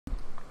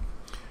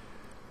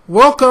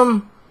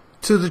Welcome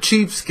to the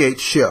Cheapskate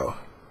Show,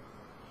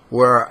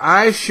 where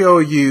I show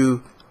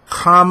you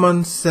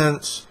common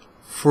sense,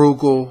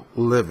 frugal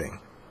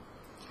living.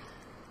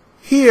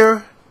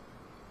 Here,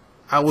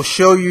 I will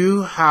show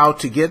you how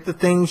to get the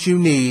things you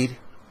need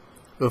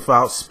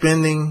without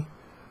spending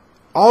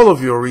all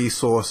of your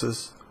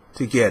resources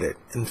to get it.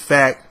 In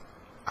fact,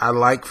 I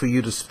like for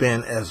you to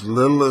spend as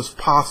little as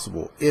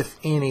possible, if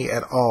any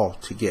at all,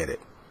 to get it.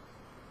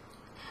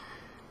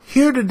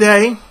 Here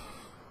today,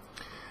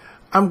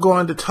 I'm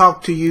going to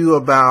talk to you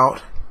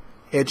about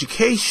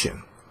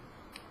education.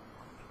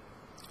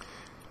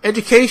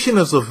 Education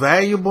is a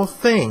valuable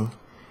thing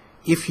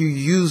if you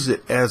use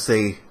it as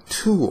a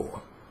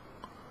tool.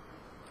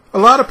 A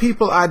lot of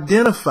people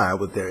identify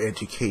with their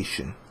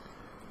education,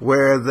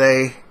 where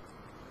they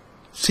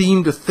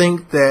seem to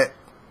think that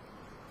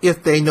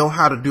if they know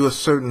how to do a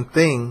certain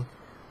thing,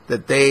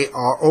 that they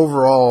are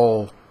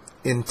overall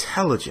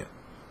intelligent.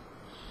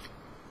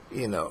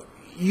 You know,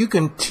 you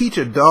can teach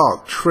a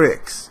dog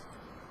tricks,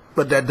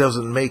 but that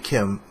doesn't make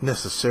him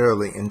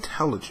necessarily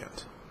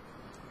intelligent.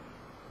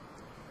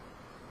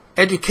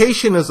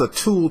 Education is a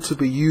tool to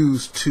be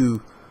used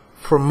to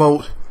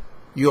promote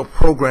your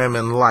program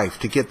in life,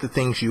 to get the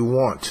things you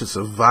want, to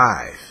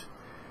survive.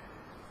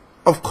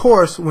 Of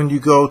course, when you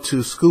go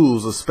to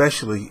schools,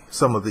 especially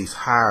some of these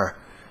higher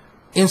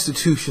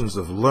institutions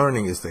of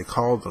learning, as they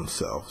call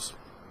themselves,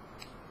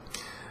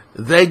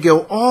 they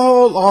go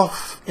all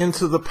off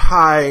into the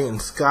pie and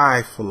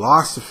sky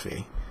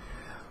philosophy.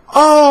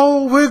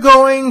 Oh, we're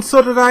going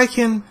so that I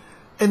can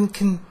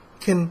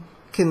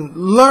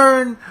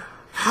learn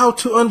how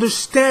to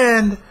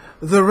understand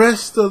the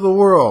rest of the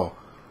world.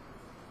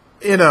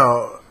 You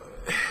know,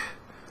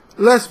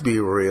 let's be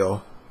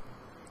real.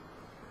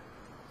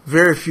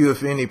 Very few,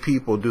 if any,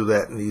 people do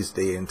that in these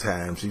days and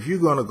times. If you're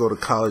going to go to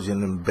college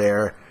and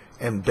bear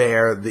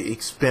the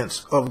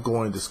expense of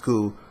going to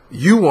school,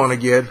 you want to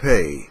get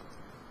paid.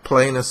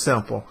 Plain and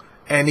simple.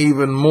 And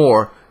even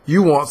more,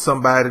 you want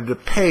somebody to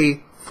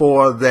pay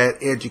for that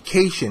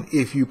education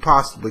if you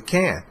possibly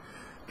can.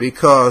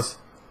 Because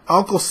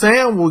Uncle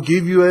Sam will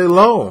give you a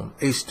loan,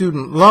 a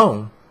student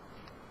loan,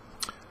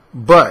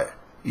 but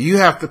you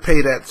have to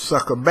pay that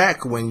sucker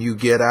back when you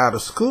get out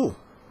of school.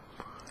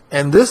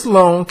 And this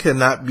loan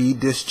cannot be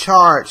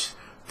discharged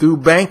through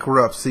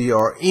bankruptcy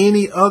or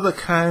any other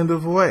kind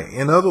of way.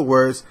 In other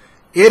words,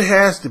 it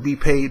has to be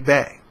paid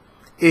back.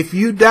 If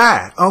you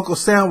die, Uncle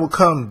Sam will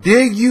come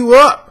dig you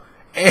up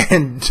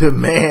and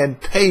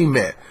demand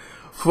payment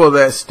for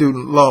that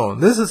student loan.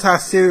 This is how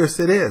serious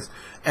it is.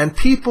 And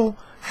people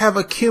have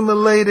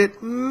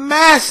accumulated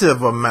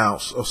massive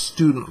amounts of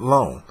student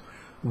loan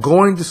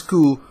going to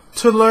school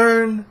to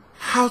learn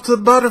how the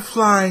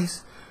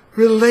butterflies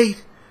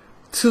relate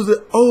to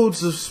the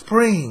odes of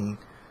spring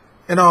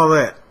and all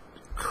that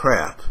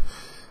crap.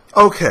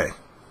 Okay.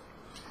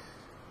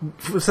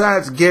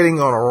 Besides getting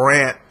on a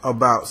rant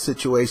about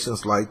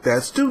situations like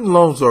that, student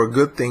loans are a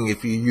good thing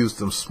if you use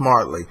them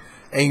smartly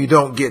and you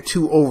don't get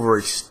too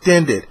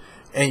overextended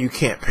and you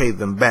can't pay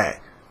them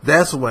back.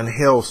 That's when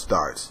hell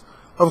starts.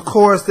 Of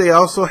course, they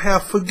also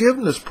have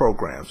forgiveness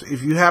programs.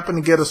 If you happen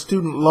to get a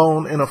student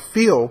loan in a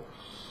field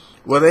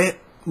where they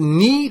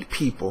need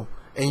people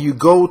and you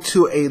go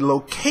to a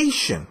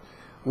location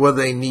where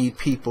they need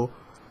people,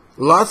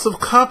 lots of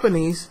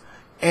companies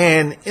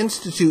and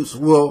institutes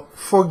will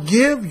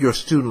forgive your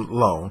student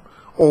loan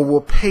or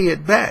will pay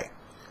it back.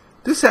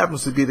 This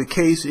happens to be the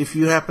case if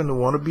you happen to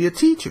want to be a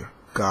teacher.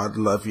 God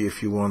love you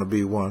if you want to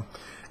be one.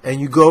 And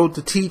you go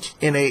to teach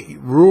in a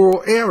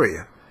rural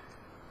area.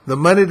 The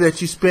money that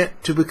you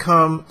spent to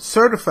become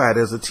certified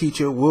as a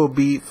teacher will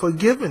be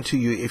forgiven to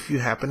you if you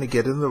happen to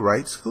get in the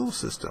right school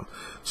system.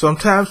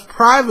 Sometimes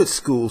private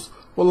schools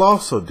will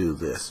also do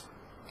this.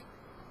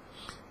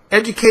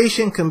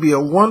 Education can be a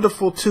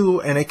wonderful tool,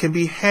 and it can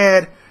be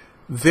had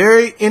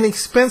very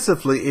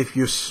inexpensively if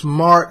you're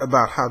smart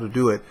about how to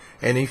do it,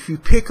 and if you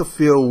pick a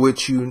field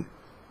which you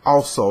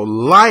also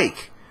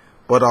like,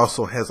 but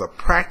also has a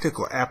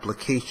practical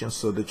application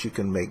so that you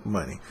can make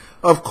money.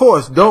 Of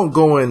course, don't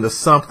go into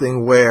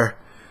something where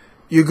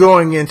you're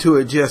going into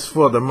it just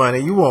for the money.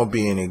 You won't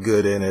be any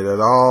good in it at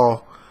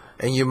all,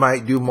 and you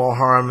might do more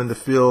harm in the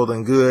field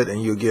than good,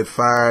 and you'll get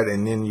fired,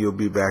 and then you'll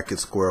be back at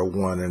square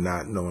one and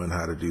not knowing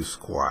how to do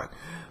squat.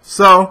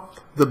 So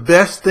the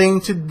best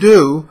thing to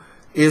do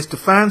is to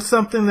find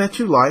something that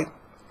you like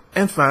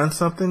and find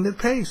something that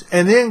pays,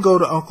 and then go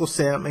to Uncle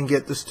Sam and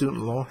get the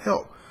student loan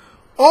help.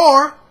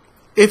 Or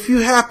if you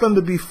happen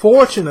to be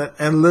fortunate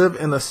and live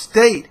in a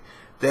state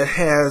that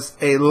has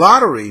a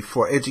lottery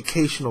for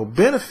educational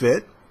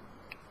benefit,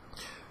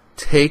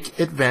 take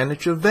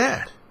advantage of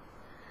that.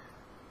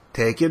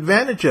 Take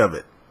advantage of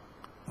it.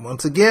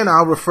 Once again,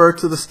 I'll refer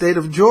to the state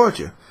of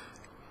Georgia.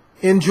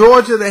 In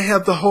Georgia, they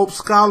have the Hope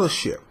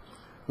Scholarship,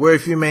 where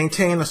if you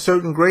maintain a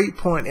certain grade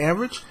point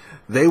average,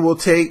 they will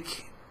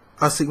take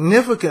a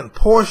significant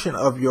portion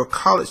of your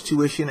college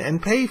tuition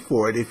and pay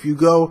for it if you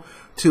go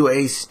to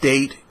a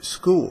state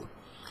school.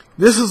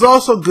 This is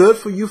also good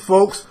for you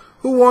folks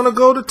who want to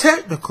go to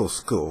technical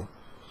school.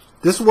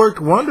 This worked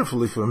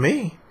wonderfully for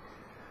me.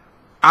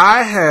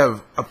 I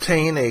have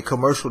obtained a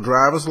commercial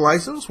driver's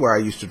license where I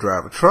used to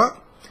drive a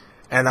truck,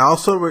 and I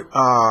also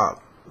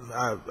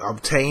I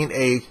obtained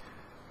a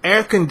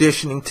air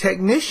conditioning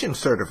technician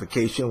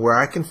certification where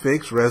I can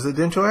fix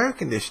residential air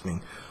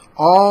conditioning,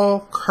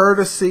 all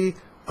courtesy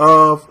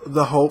of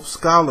the Hope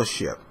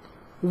Scholarship.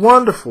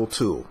 Wonderful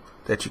tool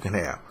that you can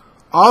have.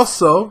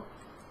 Also,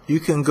 you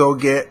can go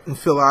get and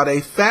fill out a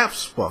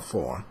FAFSA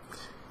form.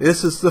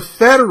 This is the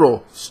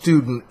federal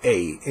student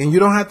aid, and you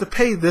don't have to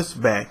pay this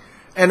back,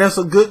 and that's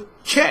a good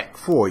check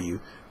for you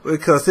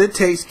because it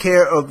takes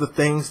care of the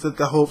things that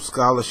the Hope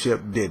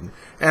Scholarship didn't.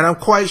 And I'm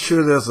quite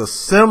sure there's a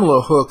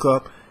similar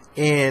hookup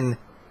in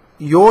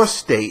your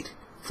state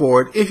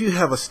for it if you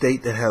have a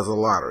state that has a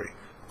lottery.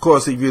 Of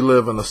course, if you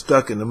live in a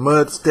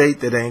stuck-in-the-mud state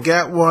that ain't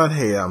got one,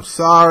 hey, I'm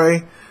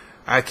sorry.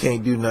 I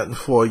can't do nothing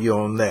for you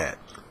on that.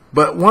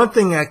 But one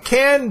thing I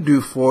can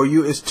do for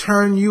you is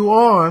turn you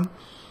on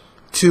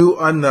to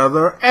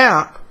another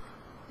app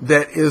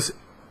that is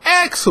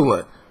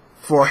excellent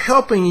for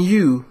helping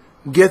you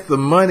get the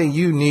money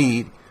you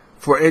need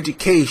for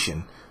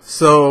education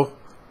so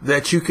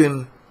that you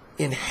can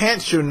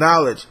enhance your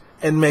knowledge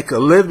and make a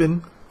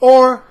living,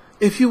 or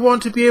if you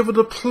want to be able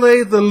to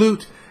play the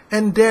lute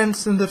and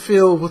dance in the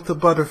field with the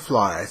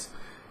butterflies.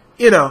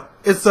 You know,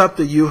 it's up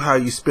to you how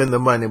you spend the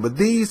money, but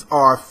these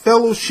are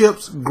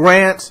fellowships,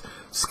 grants,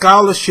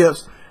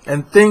 scholarships,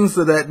 and things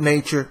of that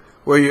nature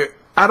where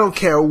I don't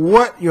care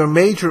what your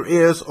major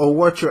is or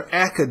what your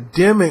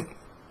academic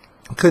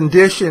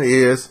condition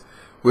is,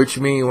 which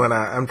means when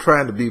I'm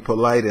trying to be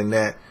polite in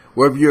that,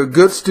 whether you're a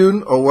good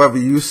student or whether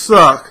you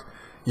suck,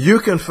 you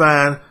can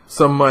find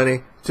some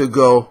money to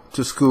go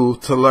to school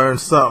to learn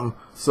something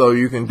so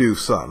you can do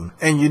something.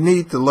 And you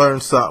need to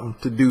learn something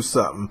to do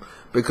something,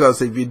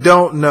 because if you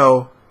don't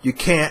know, you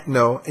can't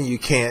know and you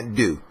can't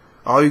do.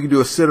 All you can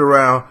do is sit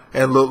around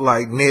and look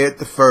like Ned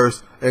the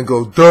First and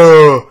go,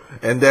 duh,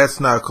 and that's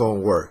not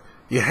going to work.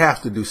 You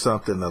have to do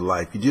something in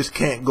life. You just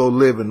can't go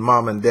live in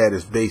mom and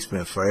daddy's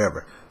basement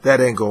forever. That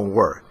ain't going to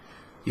work.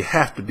 You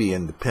have to be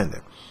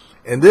independent.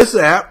 In this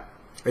app,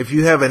 if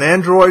you have an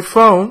Android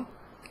phone,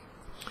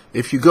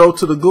 if you go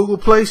to the Google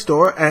Play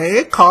Store, and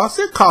it costs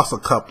a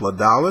couple of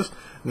dollars.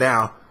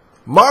 Now,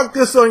 mark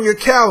this on your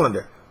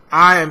calendar.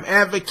 I am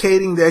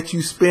advocating that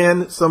you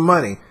spend some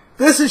money.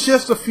 This is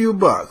just a few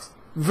bucks,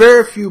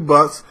 very few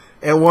bucks.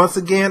 And once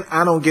again,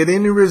 I don't get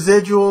any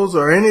residuals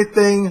or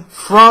anything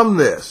from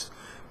this.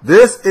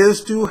 This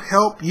is to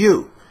help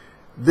you.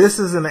 This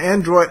is an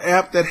Android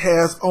app that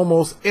has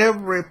almost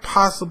every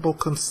possible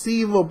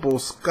conceivable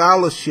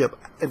scholarship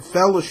and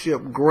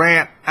fellowship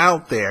grant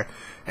out there.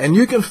 And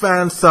you can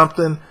find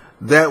something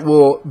that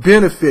will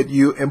benefit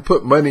you and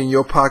put money in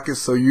your pocket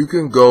so you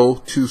can go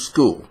to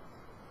school.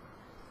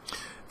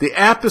 The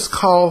app is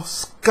called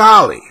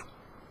Scholly.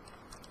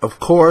 Of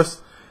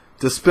course,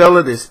 to spell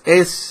it is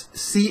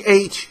S-C-H-O-L-L-Y.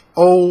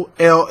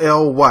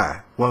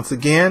 Once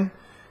again,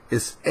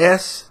 it's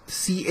S-C-H-O-L-L-Y.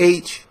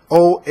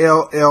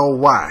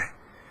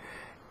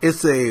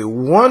 It's a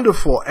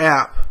wonderful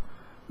app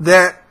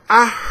that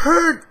I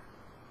heard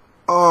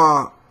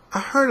of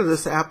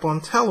this app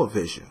on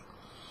television.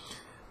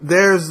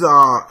 There's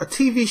a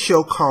TV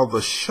show called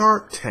The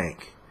Shark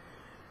Tank,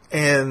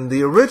 and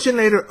the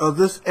originator of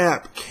this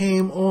app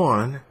came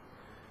on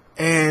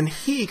and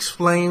he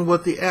explained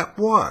what the app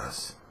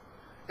was,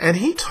 and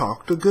he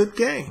talked a good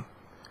game.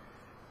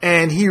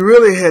 And he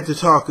really had to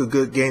talk a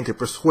good game to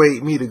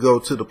persuade me to go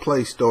to the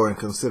Play Store and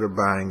consider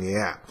buying the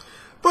app.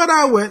 But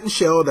I went and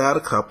shelled out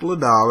a couple of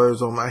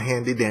dollars on my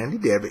handy dandy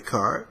debit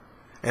card.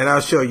 And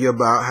I'll show you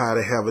about how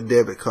to have a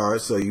debit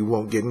card so you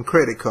won't get in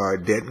credit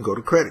card debt and go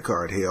to credit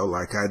card hell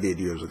like I did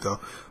years ago.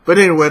 But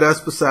anyway, that's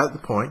beside the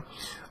point.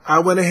 I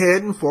went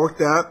ahead and forked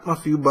out a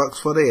few bucks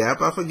for the app.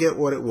 I forget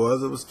what it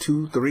was. It was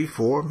 $2, $3,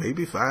 $4,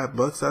 maybe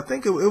 $5. I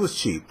think it was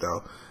cheap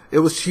though. It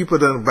was cheaper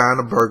than buying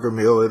a burger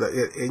meal at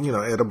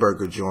a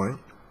burger joint.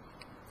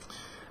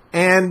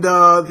 And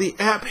the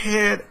app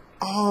had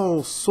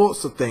all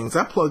sorts of things.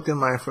 I plugged in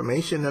my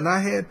information and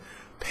I had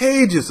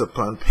pages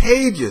upon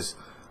pages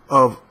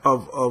of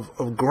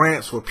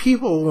grants where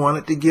people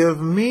wanted to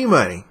give me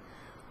money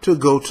to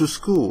go to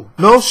school.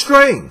 No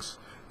strings,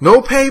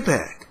 no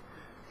payback.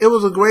 It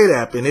was a great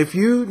app. And if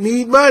you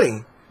need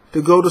money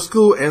to go to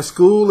school, and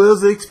school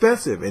is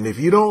expensive, and if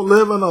you don't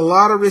live in a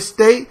lottery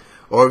state,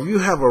 or if you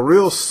have a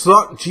real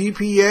suck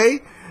GPA,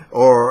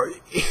 or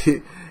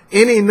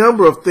any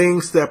number of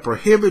things that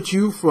prohibit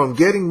you from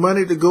getting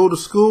money to go to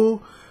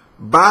school,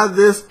 by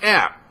this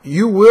app,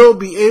 you will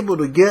be able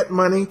to get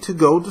money to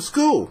go to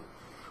school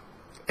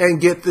and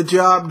get the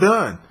job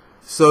done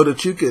so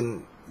that you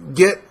can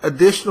get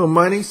additional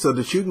money so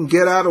that you can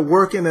get out of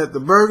working at the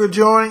burger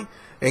joint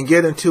and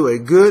get into a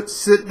good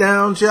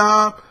sit-down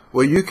job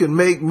where you can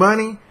make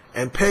money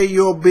and pay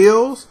your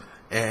bills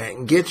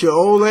and get your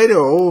old lady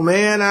or old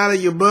man out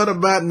of your butt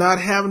about not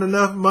having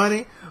enough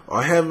money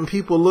or having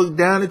people look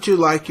down at you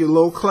like you're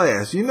low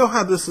class. You know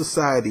how this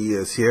society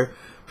is here.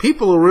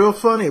 People are real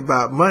funny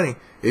about money.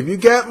 If you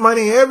got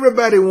money,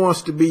 everybody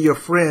wants to be your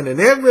friend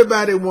and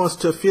everybody wants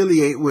to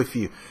affiliate with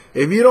you.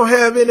 If you don't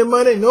have any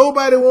money,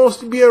 nobody wants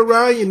to be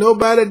around you.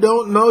 Nobody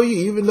don't know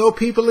you, even though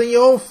people in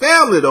your own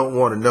family don't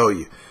want to know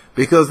you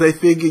because they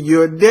figure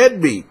you're a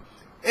deadbeat.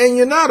 And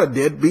you're not a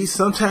deadbeat.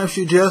 Sometimes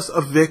you're just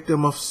a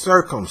victim of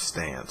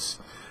circumstance.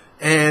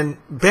 And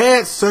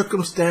bad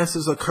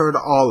circumstances occur to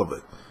all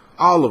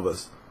of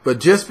us. But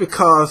just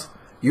because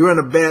you're in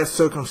a bad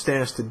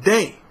circumstance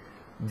today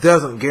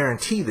doesn't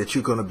guarantee that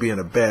you're going to be in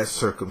a bad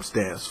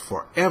circumstance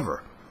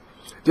forever.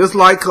 Just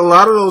like a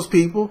lot of those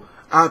people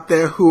out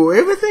there who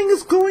everything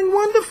is going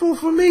wonderful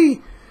for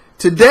me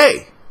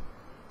today,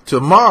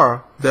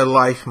 tomorrow their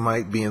life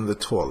might be in the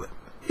toilet.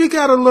 You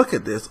got to look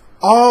at this.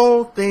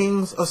 All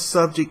things are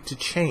subject to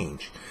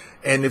change.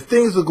 And if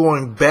things are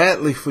going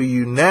badly for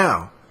you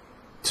now,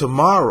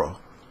 tomorrow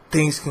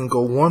things can go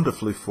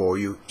wonderfully for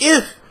you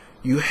if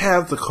you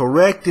have the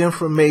correct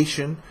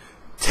information,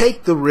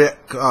 take the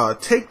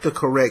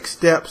correct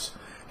steps,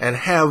 and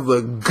have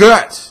the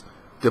guts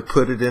to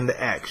put it into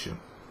action.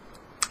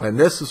 And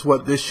this is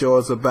what this show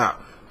is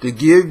about, to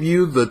give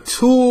you the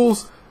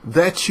tools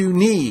that you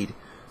need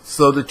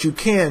so that you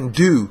can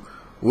do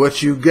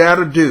what you got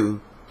to do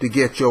to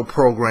get your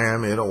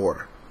program in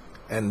order.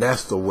 And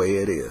that's the way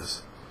it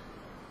is.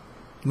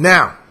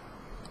 Now,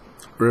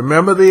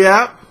 remember the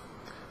app?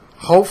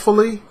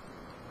 Hopefully,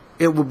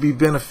 it will be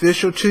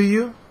beneficial to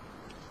you.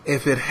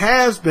 If it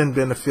has been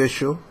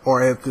beneficial,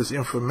 or if this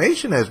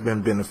information has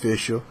been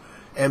beneficial,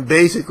 and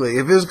basically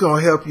if it's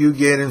going to help you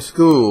get in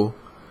school,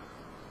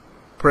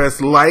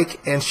 press like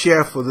and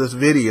share for this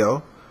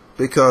video,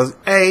 because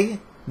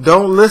A,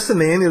 don't listen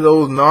to any of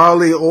those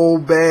gnarly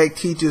old bag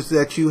teachers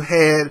that you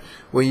had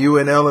when you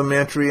were in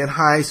elementary and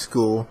high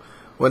school,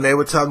 when they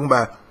were talking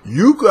about,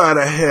 you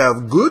gotta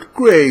have good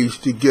grades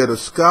to get a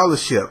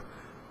scholarship.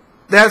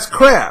 That's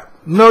crap.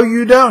 No,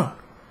 you don't.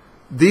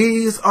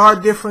 These are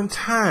different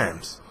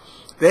times.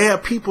 They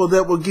have people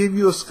that will give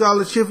you a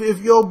scholarship if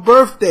your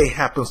birthday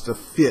happens to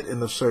fit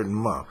in a certain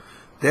month.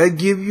 They'll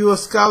give you a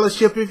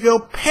scholarship if your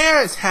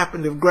parents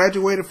happen to have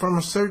graduated from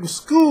a certain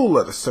school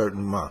at a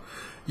certain month.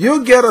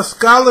 You'll get a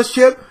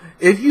scholarship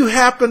if you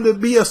happen to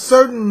be a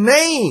certain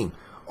name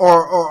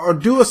or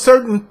do a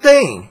certain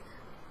thing.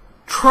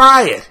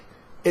 Try it.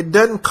 It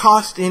doesn't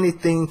cost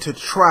anything to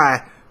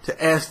try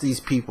to ask these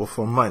people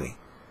for money.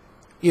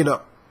 You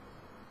know,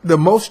 the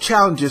most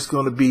challenge is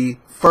going to be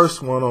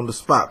first one on the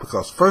spot,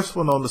 because first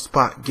one on the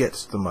spot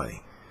gets the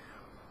money.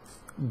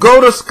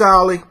 Go to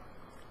Scholarly,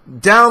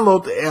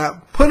 download the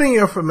app, put in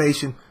your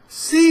information,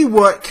 see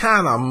what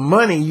kind of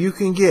money you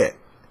can get,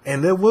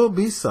 and there will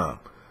be some.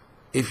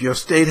 If your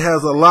state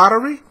has a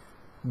lottery,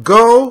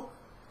 go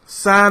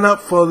sign up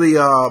for the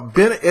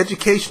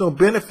educational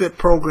benefit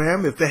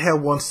program. If they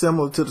have one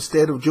similar to the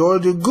state of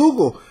Georgia,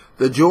 Google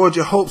the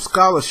Georgia Hope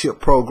Scholarship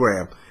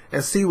Program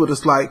and see what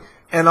it's like.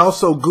 And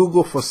also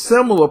Google for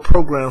similar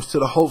programs to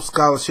the Hope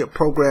Scholarship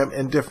Program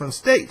in different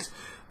states.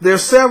 There are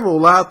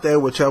several out there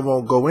which I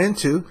won't go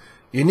into.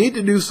 You need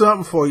to do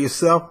something for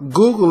yourself.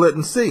 Google it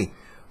and see.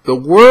 The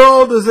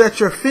world is at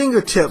your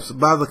fingertips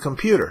by the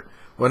computer.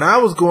 When I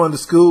was going to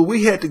school,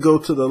 we had to go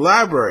to the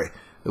library.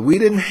 We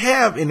didn't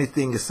have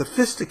anything as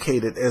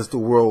sophisticated as the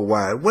World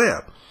Wide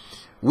Web.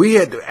 We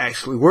had to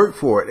actually work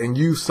for it and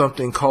use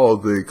something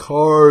called the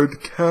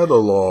card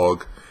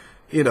catalog.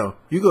 You know,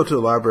 you go to the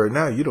library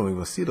now, you don't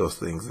even see those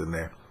things in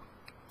there.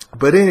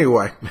 But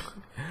anyway,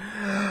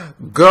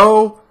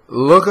 go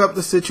look up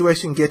the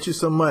situation, get you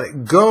some money.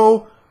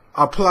 Go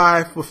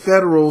apply for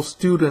federal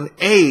student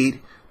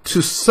aid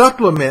to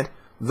supplement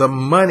the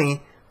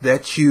money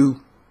that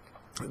you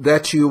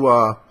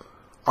are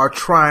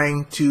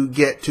trying to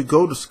get to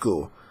go to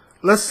school.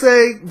 Let's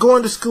say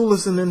going to school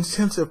is an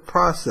intensive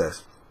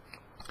process.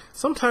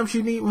 Sometimes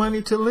you need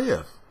money to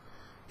live.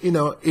 You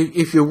know,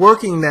 if you're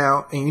working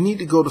now and you need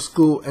to go to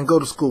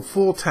school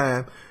full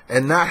time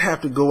and not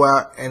have to go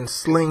out and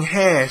sling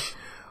hash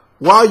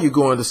while you're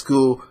going to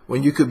school,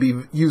 when you could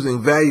be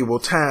using valuable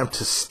time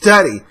to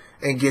study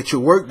and get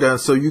your work done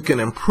so you can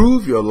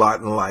improve your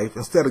lot in life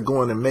instead of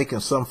going and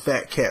making some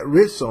fat cat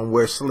rich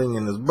somewhere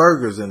slinging his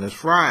burgers and his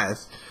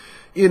fries.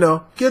 You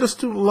know, get a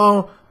student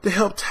loan to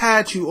help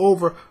tide you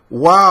over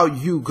while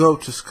you go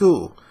to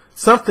school.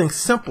 Something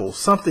simple,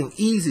 something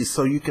easy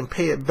so you can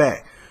pay it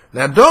back.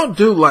 Now, don't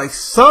do like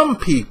some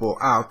people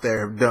out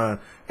there have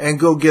done and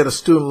go get a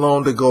student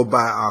loan to go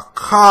buy a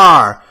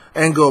car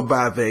and go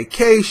buy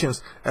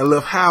vacations and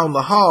live high on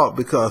the hog,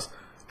 because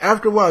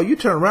after a while you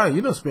turn around and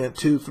you done spent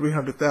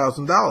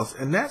 $200,000-$300,000,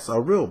 and that's a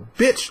real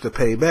bitch to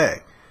pay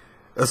back,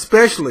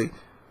 especially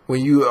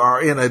when you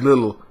are in a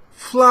little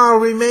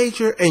flowery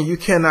major and you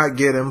cannot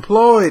get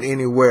employed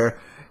anywhere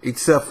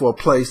except for a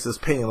place that's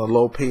paying a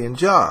low-paying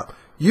job.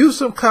 Use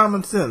some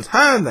common sense.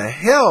 How in the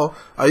hell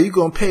are you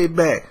going to pay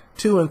back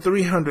 $200,000 and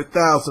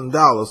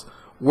 $300,000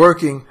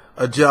 working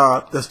a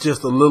job that's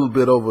just a little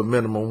bit over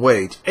minimum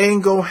wage?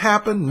 Ain't gonna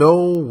happen.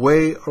 No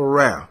way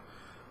around.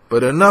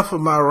 But enough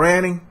of my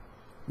ranting.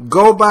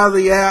 Go buy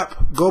the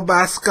app. Go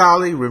buy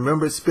Scholarly.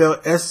 Remember, it's spelled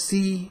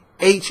S-C-H-O-L-A-R-L-Y.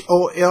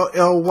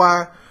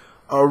 Holly.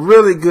 A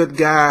really good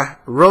guy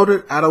wrote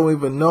it. I don't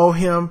even know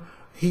him.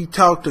 He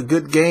talked a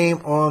good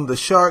game on the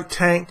Shark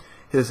Tank.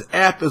 His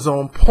app is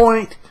on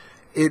point.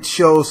 It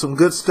shows some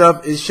good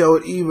stuff. It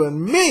showed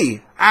even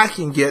me I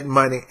can get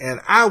money, and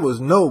I was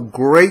no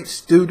great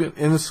student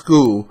in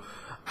school.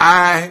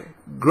 I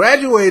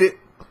graduated,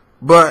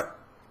 but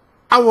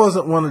I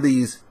wasn't one of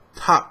these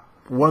top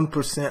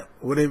 1%,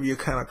 whatever you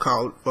kind of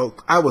call it,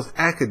 folks. I was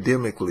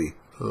academically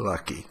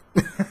lucky.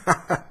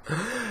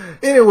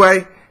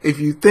 Anyway, if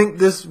you think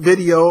this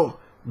video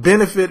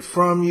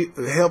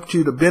helped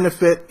you to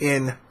benefit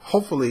in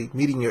hopefully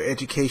meeting your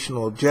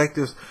educational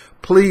objectives,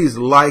 please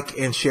like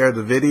and share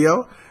the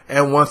video.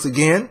 And once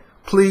again,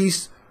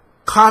 please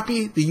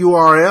copy the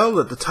URL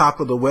at the top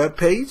of the web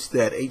page,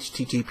 that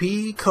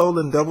http://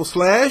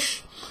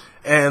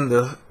 and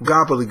the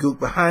gobbledygook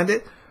behind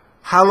it.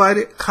 Highlight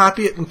it,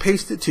 copy it, and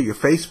paste it to your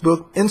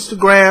Facebook,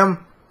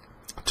 Instagram,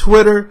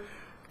 Twitter,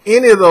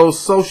 any of those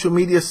social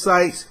media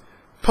sites.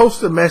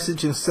 Post a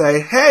message and say,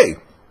 hey,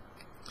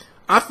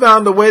 I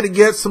found a way to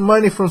get some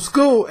money from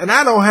school and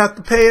I don't have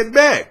to pay it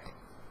back.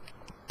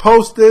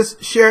 Post this,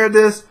 share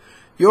this.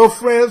 Your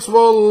friends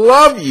will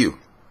love you.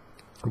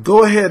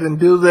 Go ahead and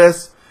do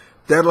this.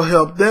 That'll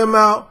help them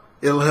out.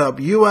 It'll help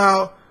you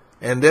out.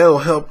 And that'll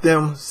help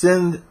them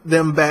send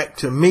them back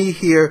to me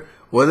here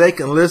where they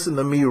can listen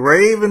to me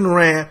rave and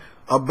rant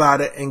about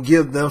it and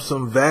give them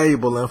some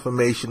valuable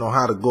information on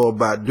how to go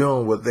about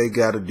doing what they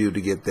got to do to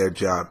get their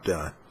job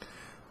done.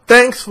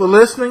 Thanks for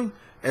listening,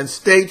 and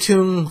stay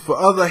tuned for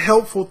other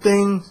helpful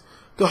things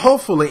to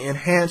hopefully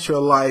enhance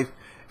your life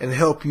and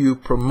help you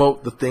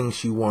promote the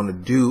things you want to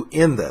do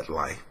in that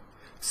life.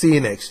 See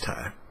you next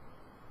time.